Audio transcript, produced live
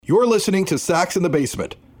You're listening to Sox in the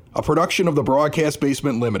Basement, a production of the Broadcast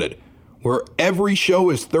Basement Limited, where every show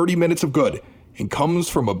is 30 minutes of good and comes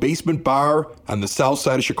from a basement bar on the south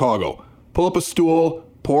side of Chicago. Pull up a stool,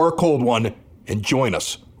 pour a cold one, and join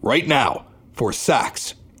us right now for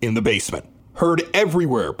Sox in the Basement. Heard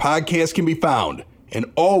everywhere podcasts can be found, and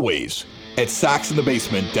always at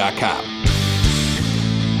soxinthebasement.com.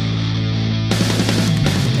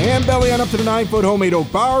 And belly on up to the 9-foot homemade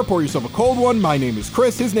oak bar. Pour yourself a cold one. My name is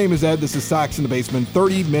Chris. His name is Ed. This is Sox in the Basement.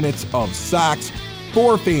 30 minutes of Sox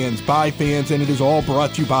for fans, by fans, and it is all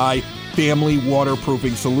brought to you by Family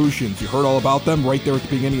Waterproofing Solutions. You heard all about them right there at the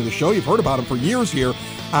beginning of the show. You've heard about them for years here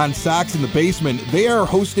on Sox in the Basement. They are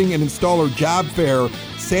hosting an installer job fair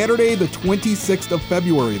Saturday, the 26th of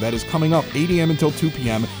February. That is coming up 8 a.m. until 2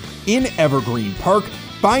 p.m. in Evergreen Park.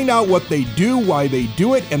 Find out what they do, why they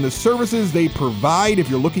do it, and the services they provide. If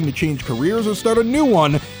you're looking to change careers or start a new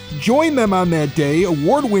one, join them on that day.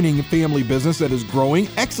 Award-winning family business that is growing,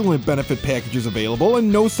 excellent benefit packages available,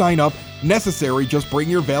 and no sign-up necessary. Just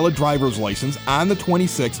bring your valid driver's license on the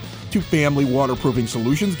 26th to Family Waterproofing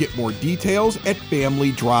Solutions. Get more details at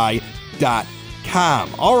familydry.com.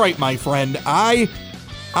 All right, my friend,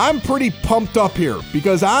 I'm pretty pumped up here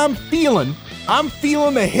because I'm feeling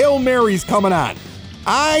the Hail Marys coming on.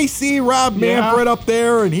 I see Rob Manfred up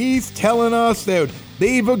there, and he's telling us that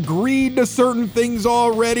they've agreed to certain things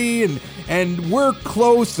already, and we're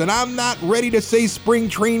close, and I'm not ready to say spring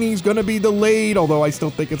training's going to be delayed, although I still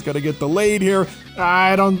think it's going to get delayed here.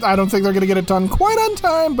 I don't think they're going to get it done quite on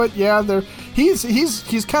time, but yeah,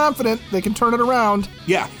 he's confident they can turn it around.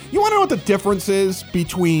 Yeah. You want to know what the difference is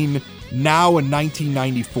between now and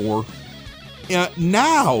 1994?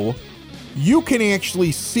 Now, you can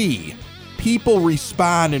actually see people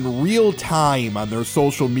respond in real time on their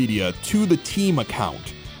social media to the team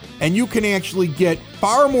account. And you can actually get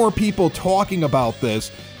far more people talking about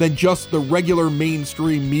this than just the regular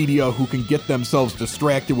mainstream media who can get themselves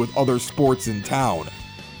distracted with other sports in town.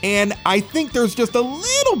 And I think there's just a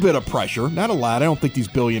little bit of pressure, not a lot. I don't think these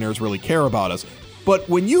billionaires really care about us. But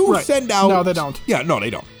when you send out... No, they don't. Yeah, no, they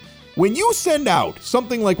don't. When you send out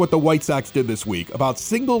something like what the White Sox did this week about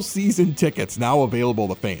single season tickets now available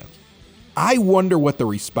to fans, I wonder what the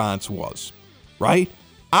response was, right?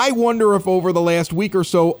 I wonder if over the last week or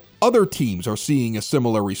so, other teams are seeing a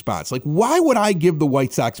similar response. Like, why would I give the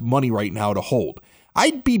White Sox money right now to hold?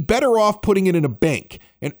 I'd be better off putting it in a bank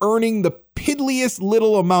and earning the piddliest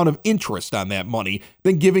little amount of interest on that money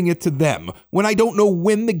than giving it to them when I don't know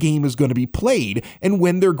when the game is going to be played and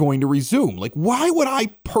when they're going to resume. Like, why would I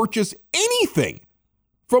purchase anything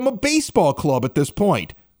from a baseball club at this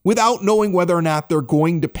point without knowing whether or not they're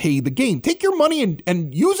going to pay the game? Take your money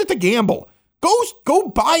and use it to gamble. Go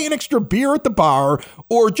buy an extra beer at the bar,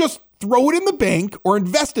 or just throw it in the bank or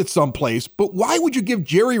invest it someplace. But why would you give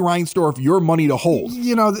Jerry Reinsdorf your money to hold?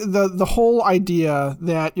 You know, the whole idea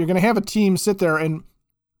that you're going to have a team sit there, and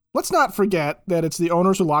let's not forget that it's the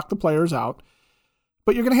owners who lock the players out.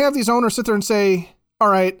 But you're going to have these owners sit there and say, all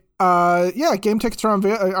right, game tickets are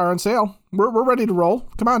on sale. We're ready to roll.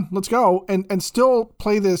 Come on, let's go. And still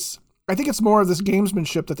play this. I think it's more of this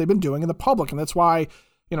gamesmanship that they've been doing in the public. And that's why,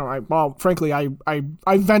 frankly, I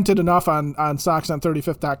vented enough on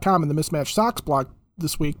SoxOn35th.com and the Mismatched Sox blog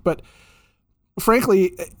this week. But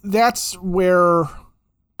frankly, that's where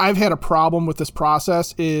I've had a problem with this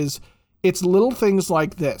process. Is it's little things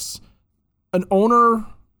like this. An owner,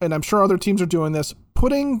 and I'm sure other teams are doing this,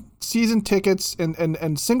 putting season tickets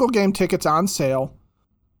and single game tickets on sale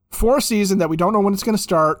for a season that we don't know when it's going to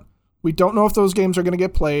start. We don't know if those games are going to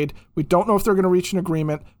get played. We don't know if they're going to reach an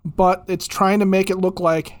agreement, but it's trying to make it look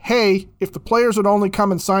like, hey, if the players would only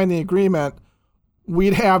come and sign the agreement,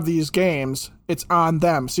 we'd have these games. It's on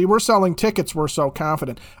them. See, we're selling tickets. We're so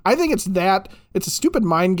confident. I think it's a stupid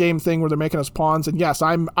mind game thing where they're making us pawns. And yes,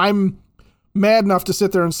 I'm mad enough to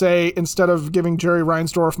sit there and say, instead of giving Jerry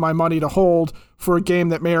Reinsdorf my money to hold for a game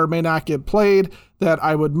that may or may not get played, that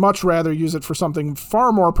I would much rather use it for something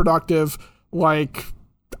far more productive, like,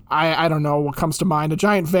 I don't know what comes to mind, a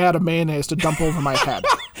giant vat of mayonnaise to dump over my head.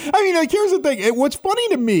 I mean, like, here's the thing. What's funny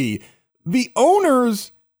to me, the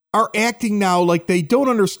owners are acting now like they don't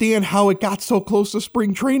understand how it got so close to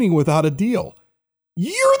spring training without a deal.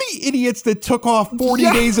 You're the idiots that took off 40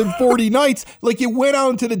 days and 40 nights like you went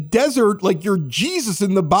out into the desert like you're Jesus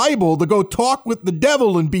in the Bible to go talk with the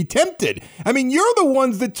devil and be tempted. I mean, you're the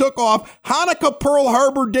ones that took off Hanukkah, Pearl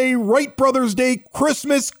Harbor Day, Wright Brothers Day,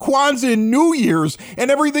 Christmas, Kwanzaa, and New Year's, and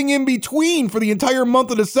everything in between for the entire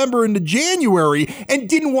month of December into January and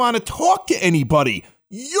didn't want to talk to anybody.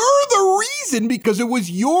 You're the reason, because it was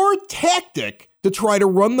your tactic to try to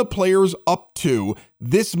run the players up to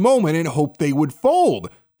this moment and hope they would fold.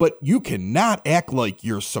 but you cannot act like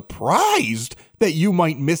you're surprised that you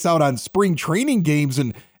might miss out on spring training games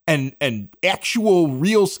and actual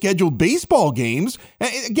real scheduled baseball games.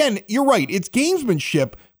 Again, you're right. It's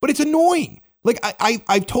gamesmanship, but it's annoying. Like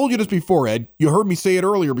I've told you this before, Ed. You heard me say it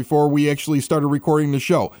earlier before we actually started recording the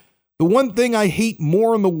show. The one thing I hate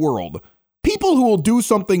more in the world, people who will do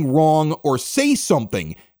something wrong or say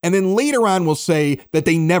something and then later on will say that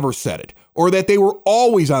they never said it or that they were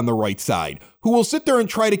always on the right side, who will sit there and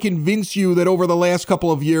try to convince you that over the last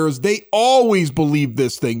couple of years, they always believed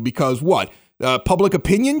this thing because what? Public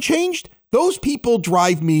opinion changed? Those people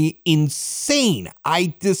drive me insane.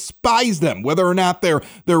 I despise them, whether or not they're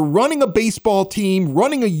running a baseball team,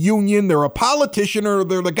 running a union, they're a politician, or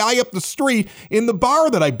they're the guy up the street in the bar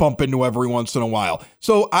that I bump into every once in a while.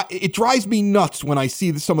 So it drives me nuts when I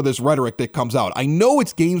see some of this rhetoric that comes out. I know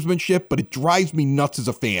it's gamesmanship, but it drives me nuts as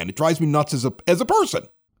a fan. It drives me nuts as a person.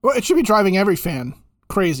 Well, it should be driving every fan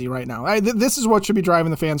crazy right now. This is what should be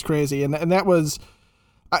driving the fans crazy, and that was,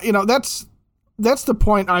 that's the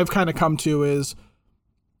point I've kind of come to is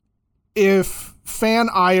if fan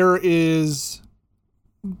ire is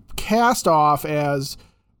cast off as,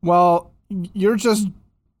 well, you're just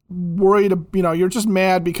worried, you're just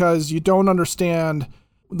mad because you don't understand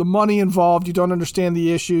the money involved, you don't understand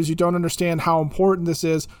the issues, you don't understand how important this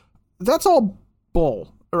is. That's all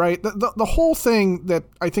bull, right? The whole thing that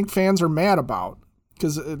I think fans are mad about,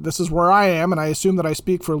 because this is where I am, and I assume that I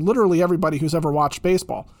speak for literally everybody who's ever watched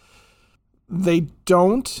baseball. They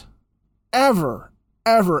don't ever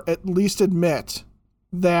at least admit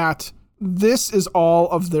that this is all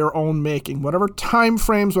of their own making. Whatever time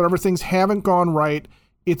frames, whatever things haven't gone right,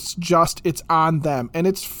 it's on them. And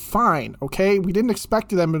it's fine, okay? We didn't expect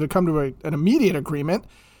them to come to an immediate agreement.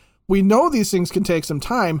 We know these things can take some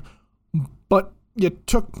time, but you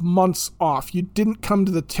took months off. You didn't come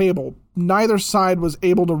to the table. Neither side was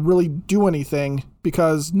able to really do anything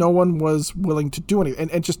because no one was willing to do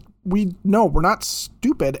anything. And just, we know we're not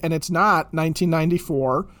stupid, and it's not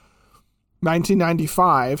 1994,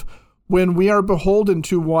 1995, when we are beholden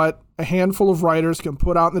to what a handful of writers can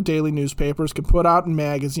put out in the daily newspapers, can put out in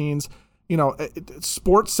magazines,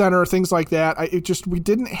 Sports Center, things like that. We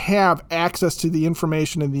didn't have access to the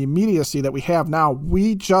information and the immediacy that we have now.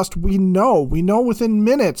 We know within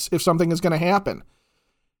minutes if something is going to happen.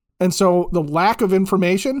 And so the lack of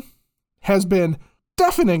information has been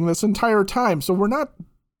deafening this entire time. So we're not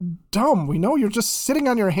dumb. We know you're just sitting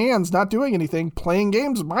on your hands, not doing anything, playing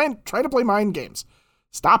games. Try to play mind games.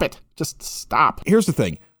 Stop it. Just stop. Here's the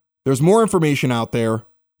thing. There's more information out there.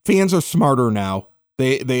 Fans are smarter now.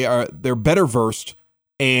 They're better versed,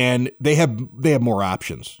 and they have more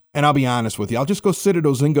options. And I'll be honest with you. I'll just go sit at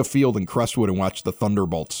Ozinga Field in Crestwood and watch the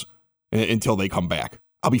Thunderbolts until they come back.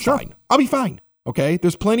 I'll be fine. I'll be fine. Okay?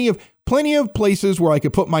 There's plenty of places where I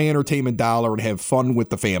could put my entertainment dollar and have fun with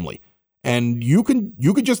the family. And you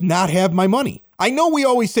could just not have my money. I know we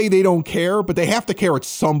always say they don't care, but they have to care at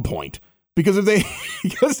some point. Because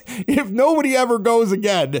if nobody ever goes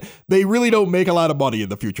again, they really don't make a lot of money in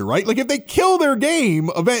the future, right? Like if they kill their game,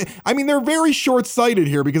 they're very short-sighted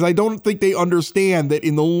here because I don't think they understand that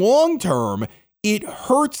in the long term, it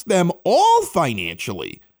hurts them all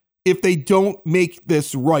financially if they don't make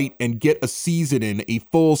this right and get a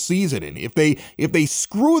full season in. If they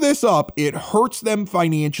screw this up, it hurts them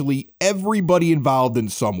financially, everybody involved in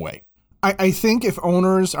some way. I think if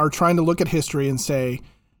owners are trying to look at history and say,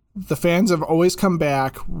 the fans have always come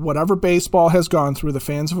back. Whatever baseball has gone through, the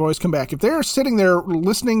fans have always come back. If they're sitting there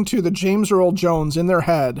listening to the James Earl Jones in their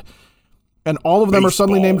head, and all of them are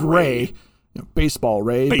suddenly named Ray, Baseball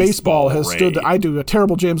Ray. Baseball has stood. I do a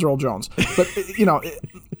terrible James Earl Jones, but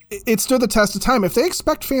it stood the test of time. If they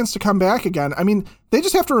expect fans to come back again, they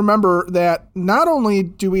just have to remember that not only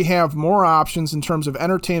do we have more options in terms of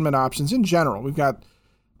entertainment options in general, we've got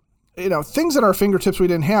things at our fingertips we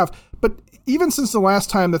didn't have, but even since the last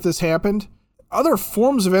time that this happened, other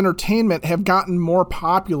forms of entertainment have gotten more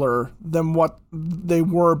popular than what they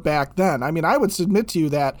were back then. I would submit to you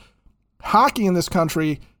that hockey in this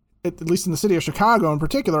country, at least in the city of Chicago in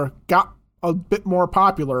particular, got a bit more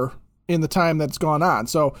popular in the time that's gone on.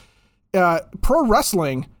 So pro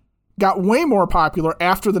wrestling got way more popular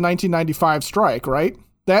after the 1995 strike, right?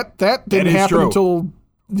 That didn't happen until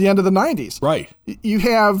the end of the 90s. Right. You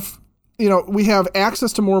have... we have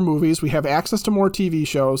access to more movies. We have access to more TV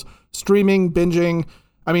shows, streaming, binging.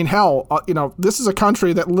 This is a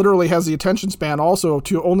country that literally has the attention span also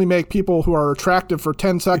to only make people who are attractive for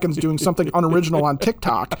 10 seconds doing something unoriginal on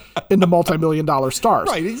TikTok into multi-million-dollar stars.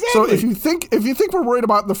 Right, exactly. So if you think we're worried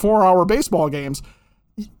about the 4-hour baseball games,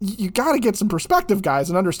 you got to get some perspective, guys,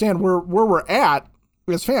 and understand where we're at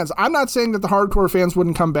as fans. I'm not saying that the hardcore fans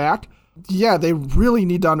wouldn't come back. Yeah, they really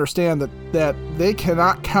need to understand that they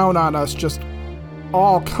cannot count on us just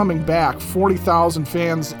all coming back, 40,000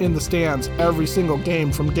 fans in the stands every single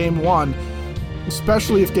game from game one,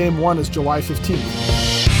 especially if game one is July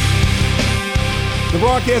 15th. The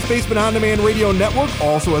Broadcast Basement On Demand Radio Network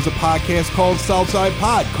also has a podcast called Southside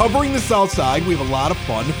Pod. Covering the South Side, we have a lot of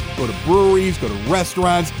fun. Go to breweries, go to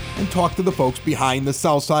restaurants, and talk to the folks behind the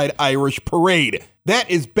Southside Irish Parade. That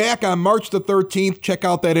is back on March the 13th. Check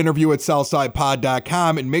out that interview at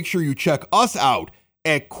SouthsidePod.com, and make sure you check us out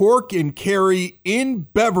at Cork and Kerry in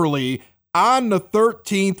Beverly on the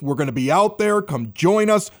 13th. We're going to be out there. Come join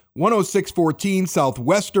us. 10614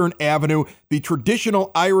 Southwestern Avenue, the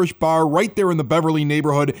traditional Irish bar right there in the Beverly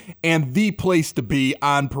neighborhood, and the place to be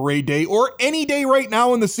on parade day or any day right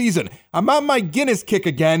now in the season. I'm on my Guinness kick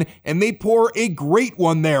again, and they pour a great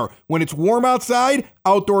one there. When it's warm outside,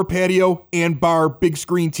 outdoor patio and bar, big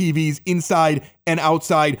screen TVs inside and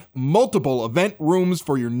outside, multiple event rooms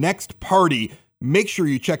for your next party. Make sure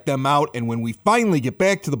you check them out, and when we finally get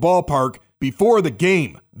back to the ballpark, before the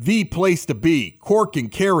game, the place to be. Cork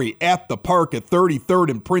and Kerry at the park at 33rd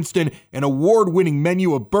and Princeton, an award-winning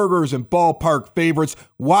menu of burgers and ballpark favorites.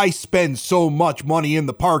 Why spend so much money in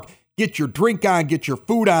the park? Get your drink on, get your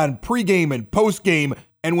food on, pregame and postgame.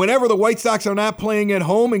 And whenever the White Sox are not playing at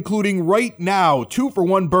home, including right now,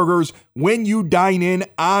 2-for-1 burgers when you dine in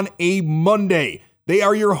on a Monday. They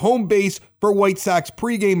are your home base for White Sox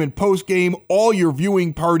pregame and postgame, all your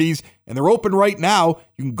viewing parties, and they're open right now.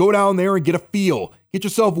 You can go down there and get a feel. Get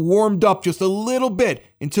yourself warmed up just a little bit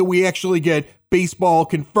until we actually get baseball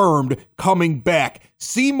confirmed coming back.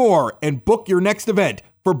 See more and book your next event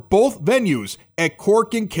for both venues at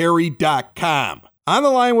corkandkerry.com. On the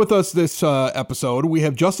line with us this episode, we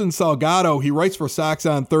have Justin Salgado. He writes for Sox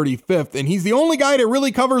on 35th, and he's the only guy that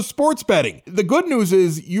really covers sports betting. The good news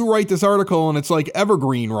is you write this article, and it's like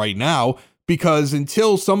evergreen right now, because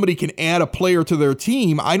until somebody can add a player to their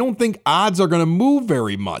team, I don't think odds are going to move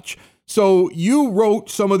very much. So you wrote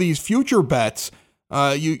some of these future bets.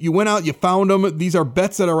 You went out, you found them. These are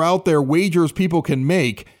bets that are out there, wagers people can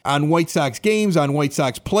make on White Sox games, on White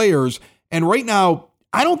Sox players. And right now,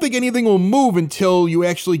 I don't think anything will move until you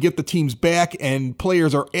actually get the teams back and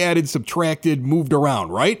players are added, subtracted, moved around,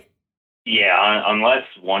 right? Yeah, unless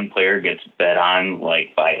one player gets bet on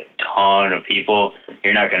like by a ton of people,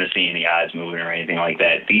 you're not going to see any odds moving or anything like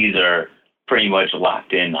that. These are pretty much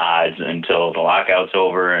locked in odds until the lockout's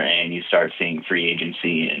over and you start seeing free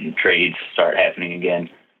agency and trades start happening again.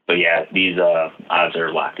 But yeah, these odds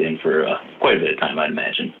are locked in for quite a bit of time, I'd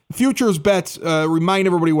imagine. Futures bets, remind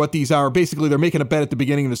everybody what these are. Basically, they're making a bet at the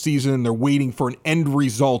beginning of the season and they're waiting for an end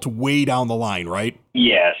result way down the line, right?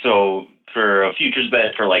 Yeah, so for a futures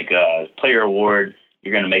bet for like a player award,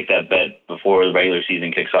 you're going to make that bet before the regular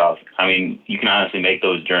season kicks off. I mean, you can honestly make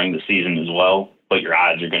those during the season as well, but your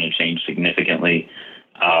odds are going to change significantly.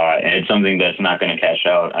 And it's something that's not going to cash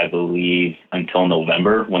out, I believe, until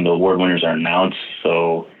November when the award winners are announced.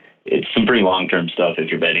 So it's some pretty long-term stuff if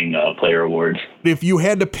you're betting player awards. If you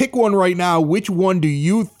had to pick one right now, which one do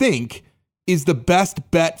you think is the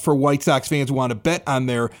best bet for White Sox fans who want to bet on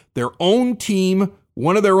their own team,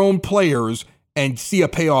 one of their own players, and see a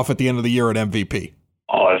payoff at the end of the year at MVP?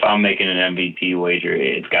 Oh, if I'm making an MVP wager,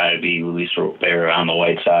 it's got to be Luis Robert on the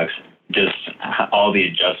White Sox. Just all the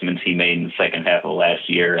adjustments he made in the second half of last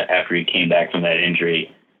year after he came back from that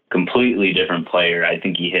injury. Completely different player. I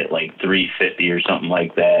think he hit like 350 or something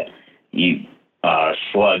like that. He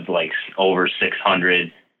slugged like over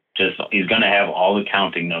 600. He's going to have all the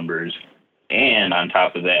counting numbers. And on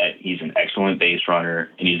top of that, he's an excellent base runner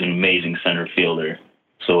and he's an amazing center fielder.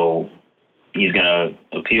 So he's going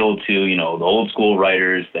to appeal to, the old school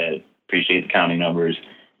writers that appreciate the counting numbers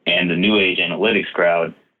and the new age analytics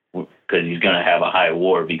crowd, because he's going to have a high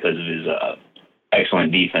WAR because of his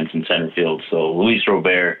excellent defense in center field. So Luis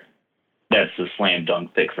Robert, that's a slam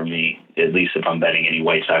dunk pick for me, at least if I'm betting any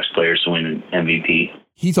White Sox players to win an MVP.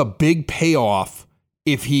 He's a big payoff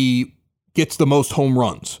if he gets the most home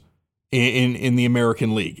runs in the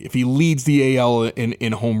American League, if he leads the AL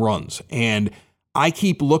in home runs. And I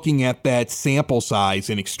keep looking at that sample size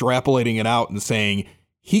and extrapolating it out and saying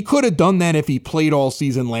he could have done that if he played all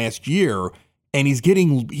season last year. And he's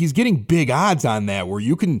getting big odds on that where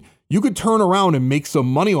you could turn around and make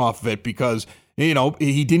some money off of it because,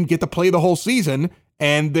 he didn't get to play the whole season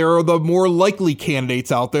and there are the more likely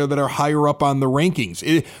candidates out there that are higher up on the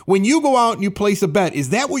rankings. When you go out and you place a bet, is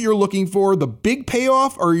that what you're looking for, the big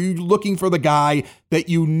payoff, or are you looking for the guy that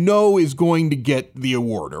you know is going to get the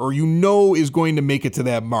award or you know is going to make it to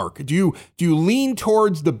that mark? Do you lean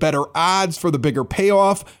towards the better odds for the bigger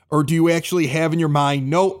payoff, or do you actually have in your mind,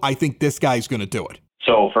 no, I think this guy's going to do it?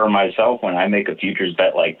 So for myself, when I make a futures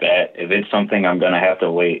bet like that, if it's something I'm going to have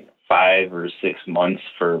to wait 5 or 6 months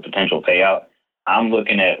for potential payout, I'm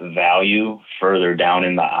looking at value further down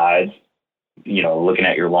in the odds, looking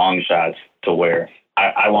at your long shots to where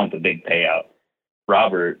I want the big payout.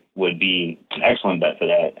 Robert would be an excellent bet for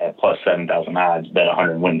that at plus 7,000 odds, bet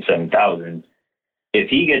 100 win 7,000. If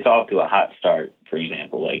he gets off to a hot start, for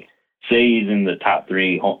example, like say he's in the top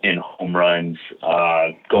 3 in home runs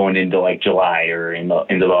going into like July or into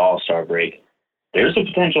the All-Star break, there's a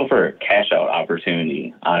potential for a cash out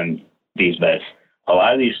opportunity on these bets. A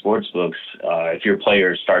lot of these sports books, if your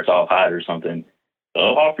player starts off hot or something, they'll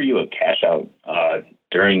offer you a cash out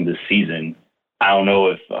during the season. I don't know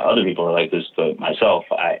if other people are like this, but myself,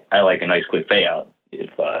 I like a nice quick payout if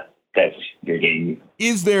that's your game.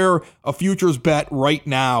 Is there a futures bet right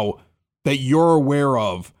now that you're aware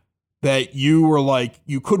of that you were like,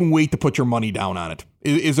 you couldn't wait to put your money down on it?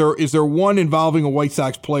 Is there one involving a White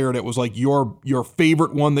Sox player that was like your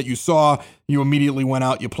favorite one that you saw, you immediately went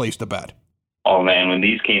out, you placed a bet? Oh, man, when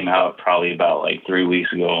these came out probably about like 3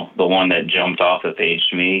 weeks ago, the one that jumped off the page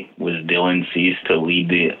to me was Dylan Cease to lead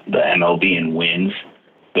the MLB in wins.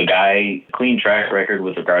 The guy, clean track record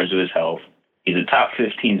with regards to his health. He's a top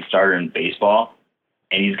 15 starter in baseball,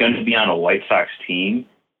 and he's going to be on a White Sox team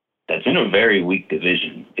that's in a very weak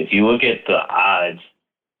division. If you look at the odds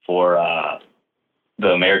for the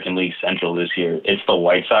American League Central this year, it's the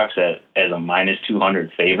White Sox as a minus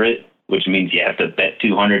 200 favorite, which means you have to bet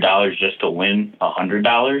 $200 just to win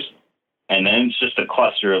 $100. And then it's just a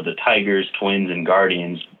cluster of the Tigers, Twins, and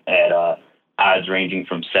Guardians at odds ranging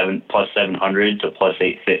from plus 700 to plus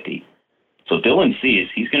 850. So Dylan Cease,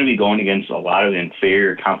 he's going to be going against a lot of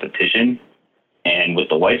inferior competition. And with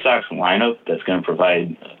the White Sox lineup that's going to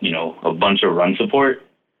provide, a bunch of run support,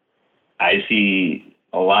 I see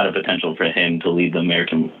a lot of potential for him to lead the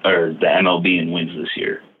MLB in wins this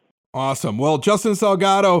year. Awesome. Well, Justin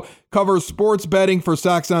Salgado covers sports betting for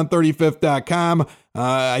SoxOn35th.com.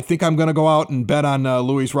 I think I'm going to go out and bet on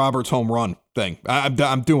Luis Roberts' home run thing.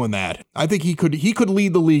 I'm doing that. I think he could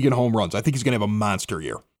lead the league in home runs. I think he's going to have a monster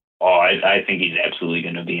year. Oh, I think he's absolutely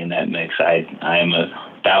going to be in that mix. I am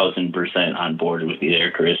 1,000% on board with you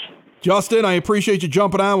there, Chris. Justin, I appreciate you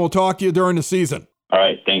jumping on. We'll talk to you during the season. All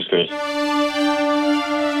right. Thanks, Chris.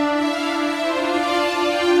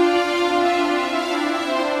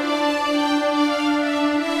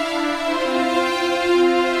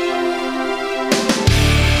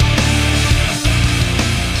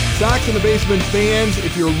 Sox in the Basement fans,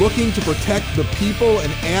 if you're looking to protect the people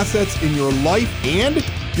and assets in your life and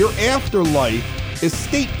your afterlife,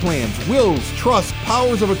 estate plans, wills, trusts,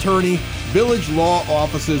 powers of attorney, Village Law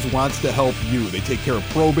Offices wants to help you. They take care of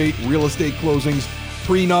probate, real estate closings,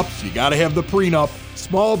 prenups. You got to have the prenup.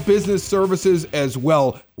 Small business services as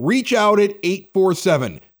well. Reach out at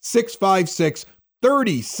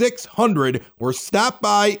 847-656-3600 or stop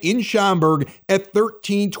by in Schaumburg at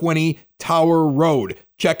 1320 Tower Road.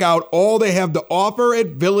 Check out all they have to offer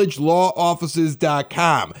at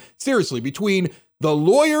villagelawoffices.com. Seriously, between the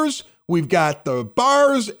lawyers, we've got the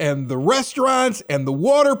bars and the restaurants and the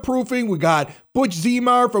waterproofing. We got Butch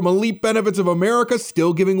Zemar from Elite Benefits of America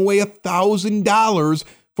still giving away $1,000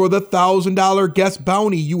 for the $1,000 guest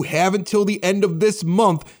bounty. You have until the end of this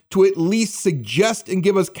month to at least suggest and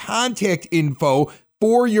give us contact info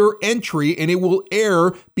for your entry, and it will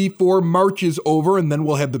air before March is over, and then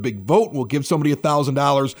we'll have the big vote. We'll give somebody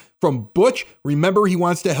 $1,000 from Butch. Remember, he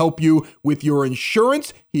wants to help you with your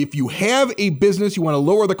insurance. If you have a business, you want to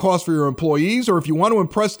lower the cost for your employees, or if you want to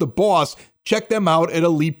impress the boss, check them out at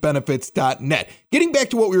elitebenefits.net. Getting back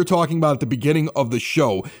to what we were talking about at the beginning of the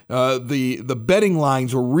show, the betting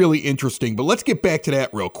lines were really interesting, but let's get back to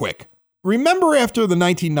that real quick. Remember after the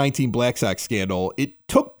 1919 Black Sox scandal, it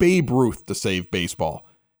took Babe Ruth to save baseball.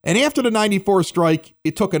 And after the 94 strike,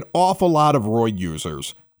 it took an awful lot of roid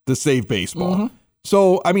users to save baseball. Mm-hmm.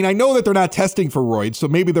 So, I mean, I know that they're not testing for roids, so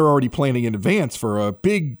maybe they're already planning in advance for a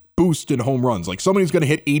big boost in home runs. Like somebody's going to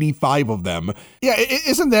hit 85 of them. Yeah,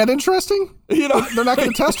 isn't that interesting? They're not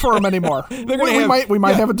going to test for them anymore. We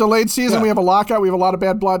might have a delayed season. Yeah. We have a lockout. We have a lot of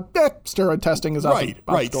bad blood. Steroid testing is out the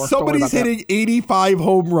door. Somebody's hitting 85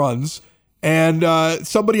 home runs. And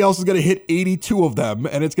somebody else is going to hit 82 of them,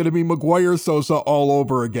 and it's going to be Maguire Sosa all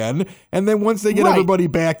over again. And then once they get everybody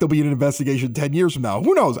back, there'll be an investigation 10 years from now.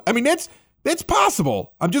 Who knows? I mean, It's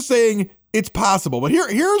possible. I'm just saying it's possible. But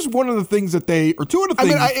here's one of the things that two of the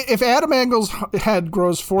things. I mean, if Adam Engel's head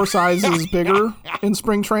grows 4 sizes bigger in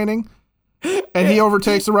spring training, and he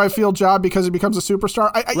overtakes the right field job because he becomes a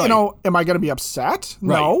superstar, am I going to be upset?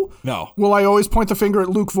 No. Right. No. Will I always point the finger at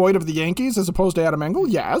Luke Voigt of the Yankees as opposed to Adam Engel?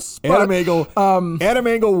 Yes. Adam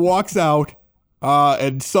Engel walks out,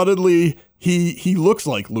 and suddenly he looks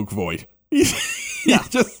like Luke Voigt. He's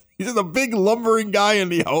just a big lumbering guy in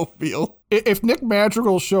the outfield. If Nick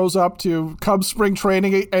Madrigal shows up to Cubs spring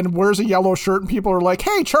training and wears a yellow shirt and people are like,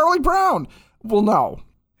 "Hey, Charlie Brown," well, no.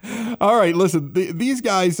 All right, listen, these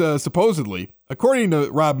guys supposedly, according to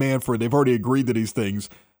Rob Manfred, they've already agreed to these things.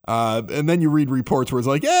 And then you read reports where it's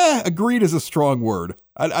like, agreed is a strong word.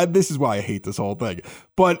 This is why I hate this whole thing.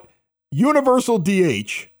 But universal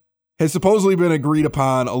DH has supposedly been agreed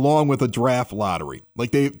upon along with a draft lottery.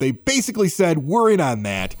 Like they basically said, we're in on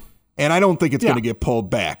that. And I don't think it's going to get pulled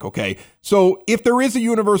back, okay? So if there is a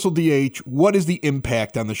universal DH, what is the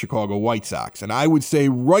impact on the Chicago White Sox? And I would say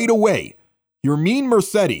right away, Yermin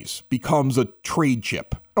Mercedes becomes a trade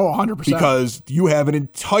chip. Oh, 100%. Because you have an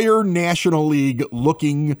entire National League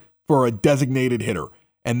looking for a designated hitter.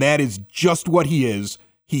 And that is just what he is.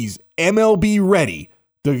 He's MLB ready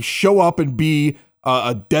to show up and be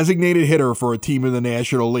a designated hitter for a team in the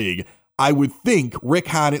National League. I would think Rick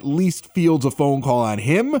Hahn at least fields a phone call on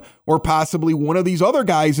him or possibly one of these other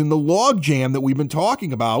guys in the logjam that we've been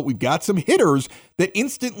talking about. We've got some hitters that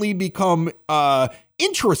instantly become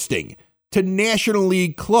interesting to National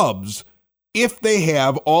League clubs if they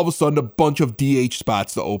have all of a sudden a bunch of DH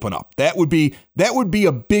spots to open up. That would be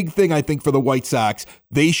a big thing, I think, for the White Sox.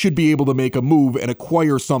 They should be able to make a move and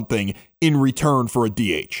acquire something in return for a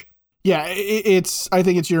DH. Yeah, I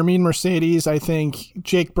think it's Yermin Mercedes. I think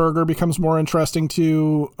Jake Berger becomes more interesting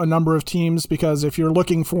to a number of teams because if you're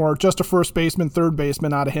looking for just a first baseman, third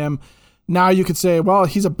baseman out of him, now you could say, well,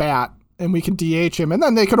 he's a bat and we can DH him. And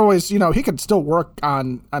then they could always, he could still work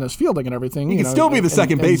on his fielding and everything. He could still be the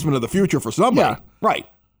second baseman of the future for somebody. Yeah. Right.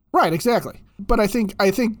 Right, exactly. But I think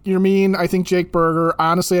Yermin, I think Jake Berger,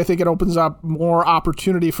 honestly, I think it opens up more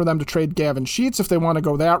opportunity for them to trade Gavin Sheets if they want to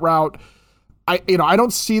go that route. I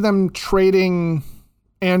don't see them trading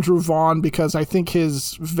Andrew Vaughn because I think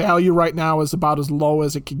his value right now is about as low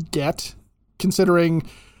as it could get, considering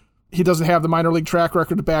he doesn't have the minor league track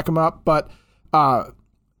record to back him up. But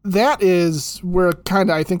that is where kind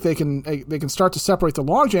of I think they can start to separate the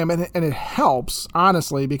logjam, and it helps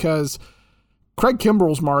honestly because Craig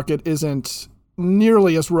Kimbrell's market isn't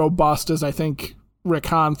nearly as robust as I think Rick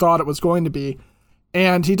Hahn thought it was going to be.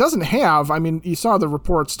 And he doesn't have, you saw the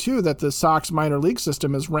reports too that the Sox minor league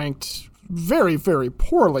system is ranked very, very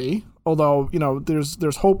poorly, although,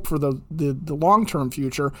 there's hope for the long-term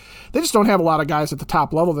future. They just don't have a lot of guys at the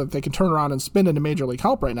top level that they can turn around and spin into major league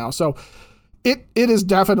help right now. So it is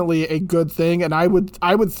definitely a good thing. And I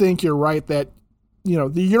would think you're right that,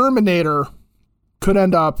 the Yerminator could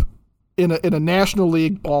end up in a National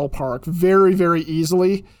League ballpark very, very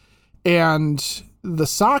easily. And the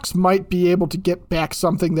Sox might be able to get back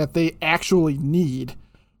something that they actually need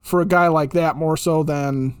for a guy like that more so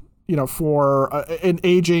than, for an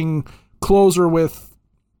aging closer with,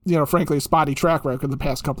 frankly, a spotty track record the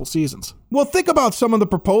past couple seasons. Well, think about some of the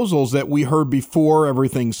proposals that we heard before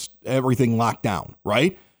everything locked down,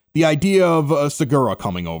 right? The idea of Segura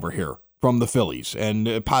coming over here from the Phillies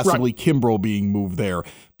and possibly Kimbrel being moved there,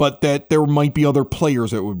 but that there might be other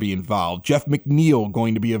players that would be involved. Jeff McNeil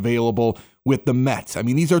going to be available with the Mets.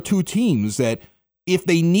 These are two teams that if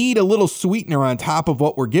they need a little sweetener on top of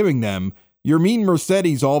what we're giving them, Yermin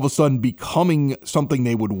Mercedes all of a sudden becoming something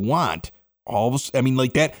they would want.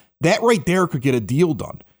 That right there could get a deal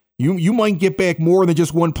done. You might get back more than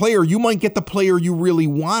just one player. You might get the player you really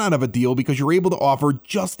want out of a deal because you're able to offer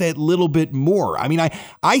just that little bit more.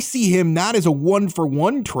 I see him not as a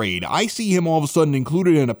one-for-one trade. I see him all of a sudden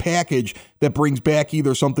included in a package that brings back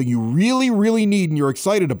either something you really, really need and you're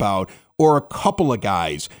excited about, or a couple of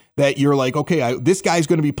guys that you're like, okay, this guy's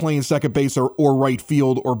going to be playing second base or right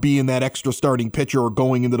field or being that extra starting pitcher or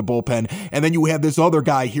going into the bullpen. And then you have this other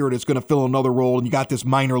guy here that's going to fill another role, and you got this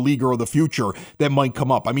minor leaguer of the future that might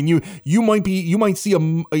come up. You might see a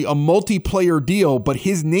multiplayer deal, but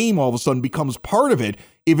his name all of a sudden becomes part of it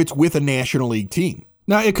if it's with a National League team.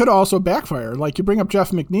 Now, it could also backfire. Like you bring up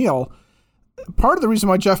Jeff McNeil. Part of the reason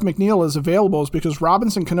why Jeff McNeil is available is because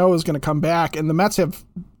Robinson Cano is going to come back, and the Mets have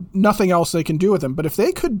nothing else they can do with him. But if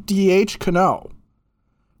they could DH Cano,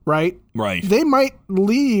 right, they might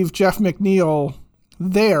leave Jeff McNeil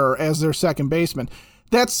there as their second baseman.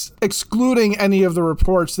 That's excluding any of the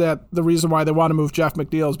reports that the reason why they want to move Jeff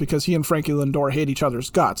McNeil is because he and Frankie Lindor hate each other's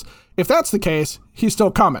guts. If that's the case, he's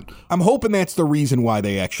still coming. I'm hoping that's the reason why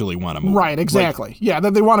they actually want to move Right, him. exactly. Like, yeah,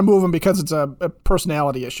 that they want to move him because it's a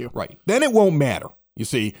personality issue. Right. Then it won't matter. You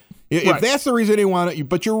see, if that's the reason they want it,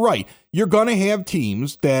 but you're right. You're going to have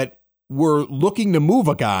teams that were looking to move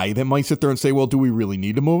a guy that might sit there and say, well, do we really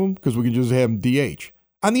need to move him? Because we can just have him DH.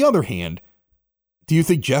 On the other hand, do you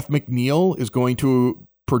think Jeff McNeil is going to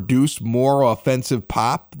produce more offensive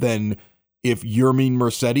pop than if Yermin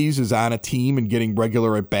Mercedes is on a team and getting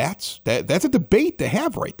regular at-bats? That's a debate to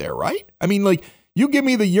have right there, right? I mean, like, you give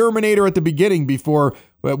me the Yerminator at the beginning before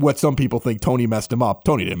what some people think Tony messed him up.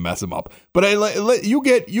 Tony didn't mess him up. But you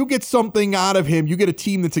get something out of him. You get a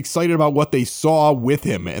team that's excited about what they saw with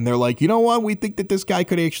him, and they're like, you know what? We think that this guy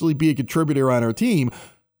could actually be a contributor on our team.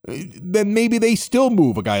 Then maybe they still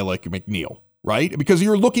move a guy like McNeil, right? Because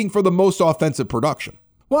you're looking for the most offensive production.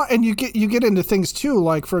 Well, and you get into things too,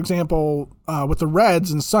 like for example, with the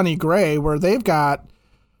Reds and Sonny Gray, where they've got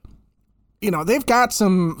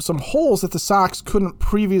some holes that the Sox couldn't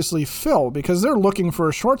previously fill because they're looking for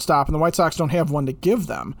a shortstop and the White Sox don't have one to give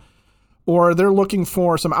them, or they're looking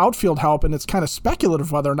for some outfield help and it's kind of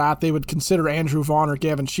speculative whether or not they would consider Andrew Vaughn or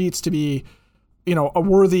Gavin Sheets to be, a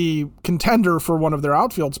worthy contender for one of their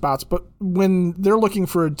outfield spots. But when they're looking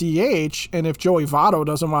for a DH, and if Joey Votto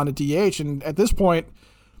doesn't want a DH, and at this point,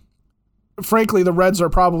 frankly, the Reds are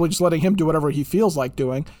probably just letting him do whatever he feels like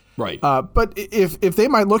doing. Right. But if they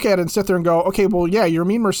might look at it and sit there and go, okay, well, yeah,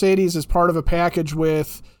 Yermin Mercedes is part of a package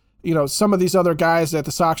with, some of these other guys that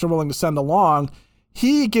the Sox are willing to send along.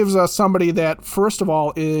 He gives us somebody that, first of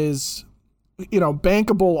all, is,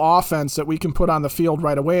 bankable offense that we can put on the field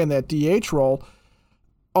right away in that DH role.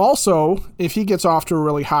 Also, if he gets off to a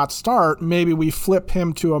really hot start, maybe we flip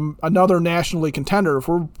him to another National League contender. If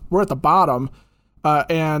we're at the bottom,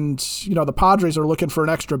 and the Padres are looking for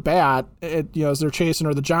an extra bat, as they're chasing,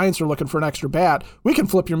 or the Giants are looking for an extra bat, we can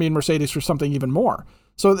flip Yermin Mercedes for something even more.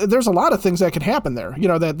 So there's a lot of things that could happen there,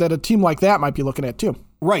 that a team like that might be looking at too.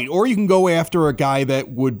 Right, or you can go after a guy that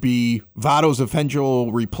would be Votto's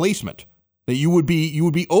eventual replacement. That you would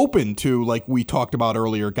be open to, like we talked about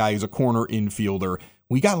earlier, a guy who's a corner infielder.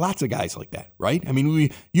 We got lots of guys like that, right? I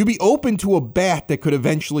mean, you'd be open to a bat that could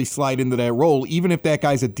eventually slide into that role, even if that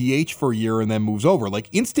guy's a DH for a year and then moves over. Like,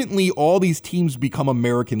 instantly, all these teams become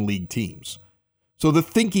American League teams. So the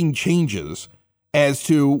thinking changes as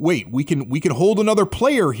to, wait, we can hold another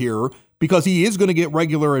player here because he is going to get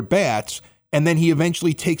regular at-bats, and then he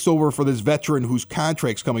eventually takes over for this veteran whose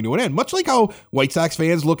contract's coming to an end. Much like how White Sox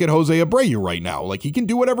fans look at Jose Abreu right now. Like, he can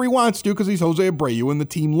do whatever he wants to because he's Jose Abreu and the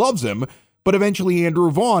team loves him. But eventually Andrew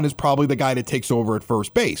Vaughn is probably the guy that takes over at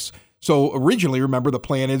first base. So originally, remember, the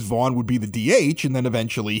plan is Vaughn would be the DH, and then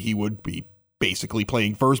eventually he would be basically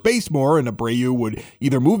playing first base more, and Abreu would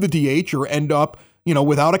either move the DH or end up,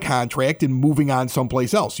 without a contract and moving on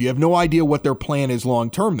someplace else. You have no idea what their plan is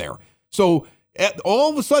long-term there. So all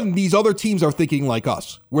of a sudden, these other teams are thinking like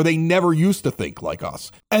us, where they never used to think like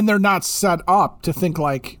us. And they're not set up to think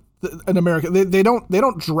like an American. They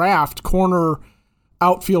don't draft corner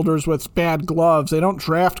outfielders with bad gloves. They don't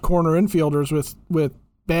draft corner infielders with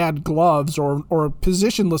bad gloves or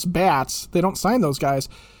positionless bats. They don't sign those guys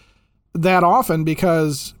that often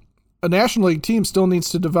because a National League team still needs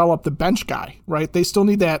to develop the bench guy, right? They still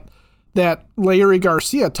need that Larry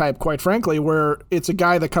Garcia type, quite frankly, where it's a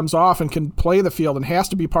guy that comes off and can play the field and has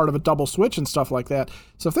to be part of a double switch and stuff like that.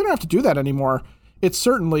 So if they don't have to do that anymore, it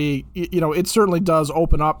certainly does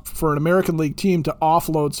open up for an American League team to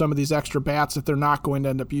offload some of these extra bats that they're not going to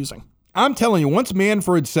end up using. I'm telling you, once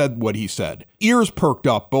Manfred said what he said, ears perked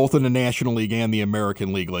up both in the National League and the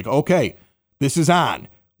American League. Like, okay, this is on.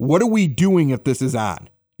 What are we doing if this is on?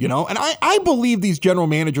 And I believe these general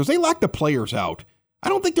managers, they lock the players out. I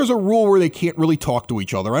don't think there's a rule where they can't really talk to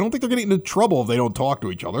each other. I don't think they're going to get into trouble if they don't talk to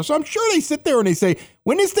each other. So I'm sure they sit there and they say,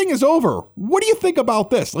 when this thing is over, what do you think about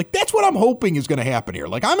this? Like, that's what I'm hoping is going to happen here.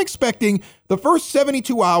 Like, I'm expecting the first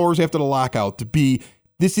 72 hours after the lockout to be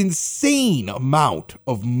this insane amount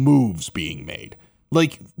of moves being made.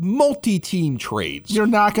 Like, multi-team trades. You're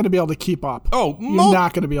not going to be able to keep up. Oh, you're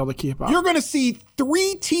not going to be able to keep up. You're going to see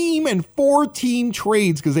 3-team and 4-team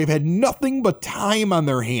trades because they've had nothing but time on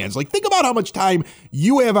their hands. Like, think about how much time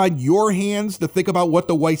you have on your hands to think about what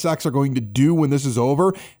the White Sox are going to do when this is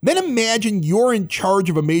over. Then imagine you're in charge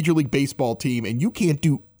of a Major League Baseball team and you can't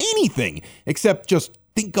do anything except just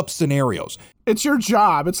think up scenarios. It's your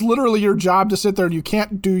job. It's literally your job to sit there and you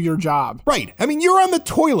can't do your job. Right. I mean, you're on the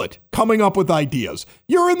toilet coming up with ideas.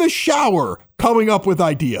 You're in the shower coming up with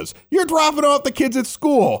ideas. You're dropping off the kids at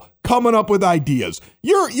school coming up with ideas.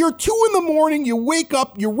 You're 2 a.m, you wake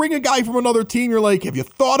up, you ring a guy from another team, you're like, have you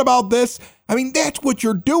thought about this? I mean, that's what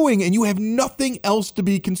you're doing, and you have nothing else to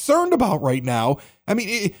be concerned about right now. I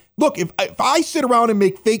mean, look, if I sit around and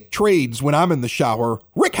make fake trades when I'm in the shower,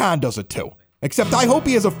 Rick Hahn does it too. Except I hope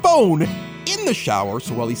he has a phone in the shower,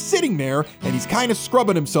 so while he's sitting there and he's kind of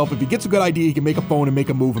scrubbing himself, if he gets a good idea, he can make a phone and make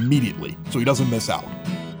a move immediately, so he doesn't miss out.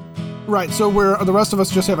 Right, so where the rest of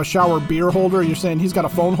us just have a shower beer holder, you're saying he's got a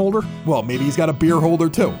phone holder? Well, maybe he's got a beer holder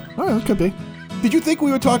too. Oh, that could be. Did you think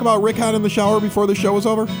we would talk about Rick Hahn in the shower before the show was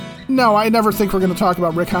over? No, I never think we're going to talk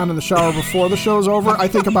about Rick Hahn in the shower before the show's over. I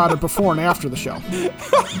think about it before and after the show.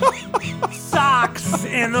 Socks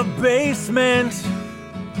in the basement.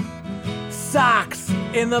 Socks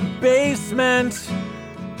in the basement.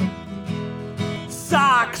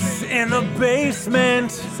 Socks in the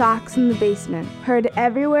basement. Socks in the Basement. Heard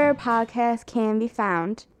everywhere podcasts can be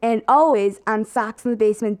found and always on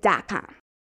socksinthebasement.com.